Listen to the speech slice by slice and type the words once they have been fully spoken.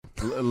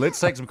Let's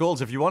take some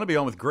calls. If you want to be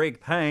on with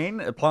Greg Payne,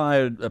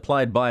 applied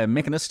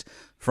biomechanist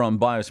from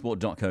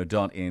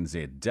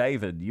biosport.co.nz.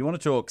 David, you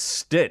want to talk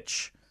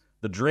Stitch,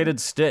 the dreaded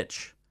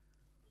Stitch.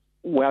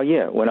 Well,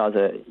 yeah, when I was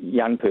a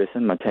young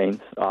person, my teens,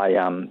 I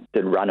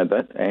did run a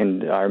bit,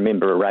 and I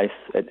remember a race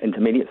at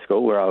intermediate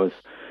school where I was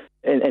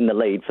in the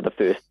lead for the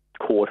first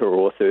quarter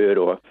or third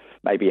or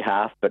maybe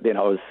half, but then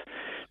I was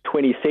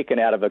 22nd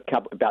out of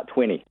about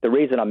 20. The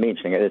reason I'm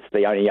mentioning it, it's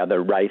the only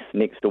other race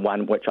next to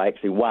one which I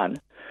actually won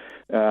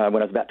when I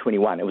was about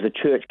 21. It was a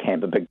church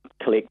camp, a big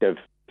collective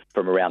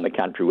from around the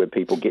country where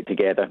people get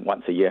together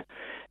once a year,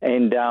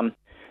 and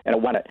I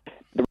won it.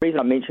 The reason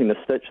I'm mentioning the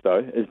Stitch,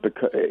 though, is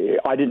because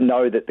I didn't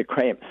know that the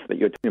cramps that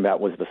you're talking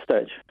about was the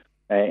Stitch.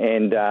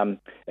 And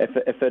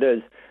if it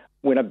is,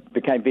 when I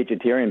became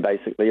vegetarian,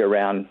 basically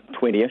around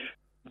 20-ish,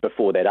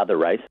 before that other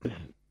race,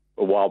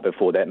 a while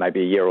before that,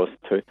 maybe a year or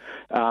two,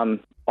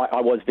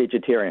 I was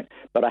vegetarian.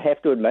 But I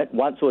have to admit,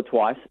 once or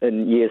twice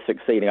in years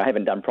succeeding, I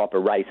haven't done proper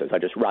races. I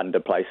just run to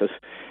places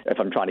if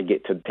I'm trying to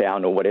get to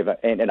town or whatever,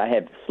 and I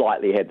have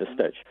slightly had the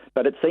Stitch.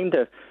 But it seemed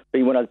to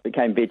be when I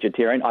became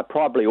vegetarian, I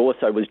probably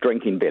also was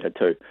drinking better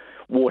too,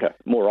 water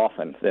more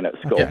often than at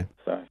school. Okay.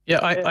 So yeah,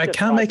 I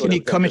can't make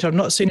any comment. I've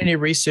not seen any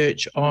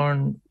research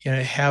on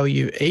how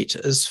you eat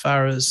as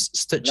far as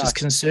Stitch is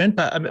concerned,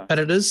 but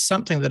it is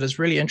something that is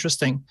really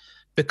interesting,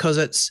 because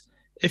it's,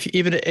 if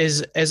even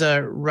as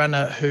a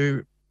runner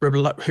who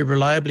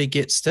reliably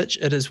gets Stitch,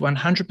 it is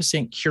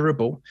 100%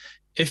 curable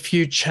if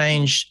you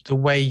change the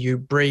way you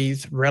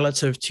breathe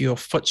relative to your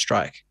foot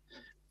strike.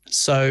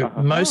 So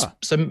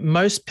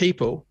most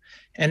people,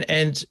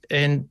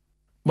 and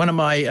one of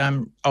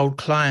my old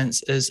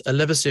clients is a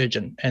liver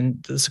surgeon,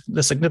 and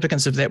the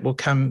significance of that will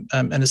come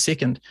in a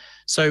second.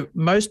 So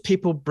most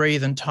people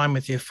breathe in time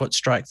with their foot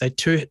strike. They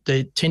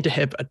tend to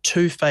have a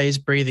two-phase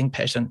breathing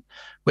pattern,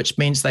 which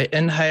means they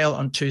inhale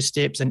on 2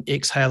 steps and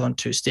exhale on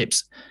 2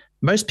 steps.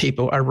 Most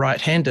people are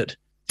right-handed,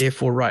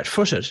 therefore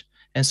right-footed.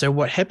 And so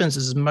what happens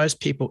is most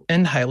people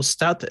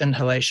start the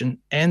inhalation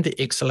and the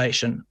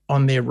exhalation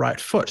on their right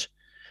foot.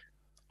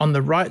 On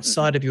the right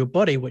side of your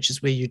body, which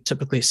is where you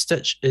typically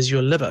stitch, is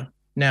your liver.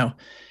 Now,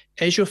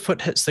 as your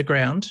foot hits the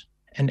ground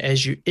and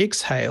as you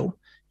exhale,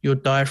 your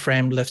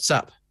diaphragm lifts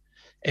up.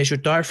 As your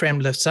diaphragm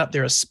lifts up,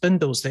 there are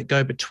spindles that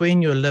go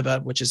between your liver,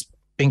 which has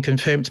been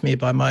confirmed to me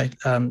by my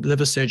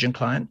liver surgeon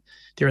client.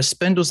 There are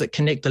spindles that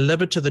connect the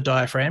liver to the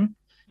diaphragm.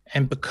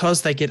 And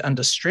because they get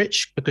under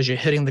stretch, because you're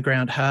hitting the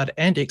ground hard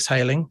and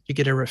exhaling, you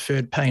get a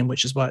referred pain,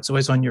 which is why it's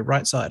always on your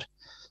right side.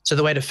 So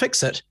the way to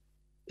fix it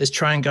is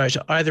try and go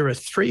to either a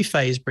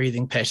 3-phase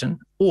breathing pattern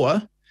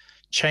or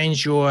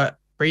change your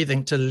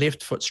breathing to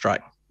left foot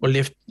strike or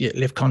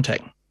left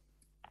contact.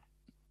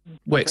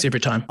 Works every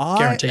time,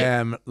 guaranteed. I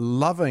am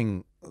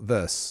loving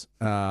this,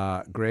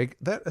 Greg.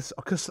 That is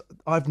because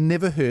I've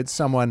never heard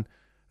someone.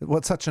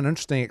 What's such an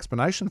interesting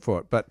explanation for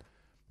it, but.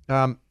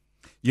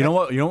 You know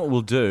what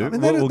we'll do? I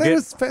mean,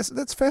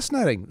 that's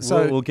fascinating.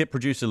 So we'll get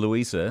producer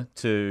Louisa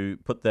to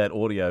put that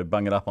audio,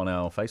 bung it up on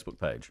our Facebook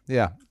page.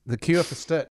 Yeah, the cure for Stitch.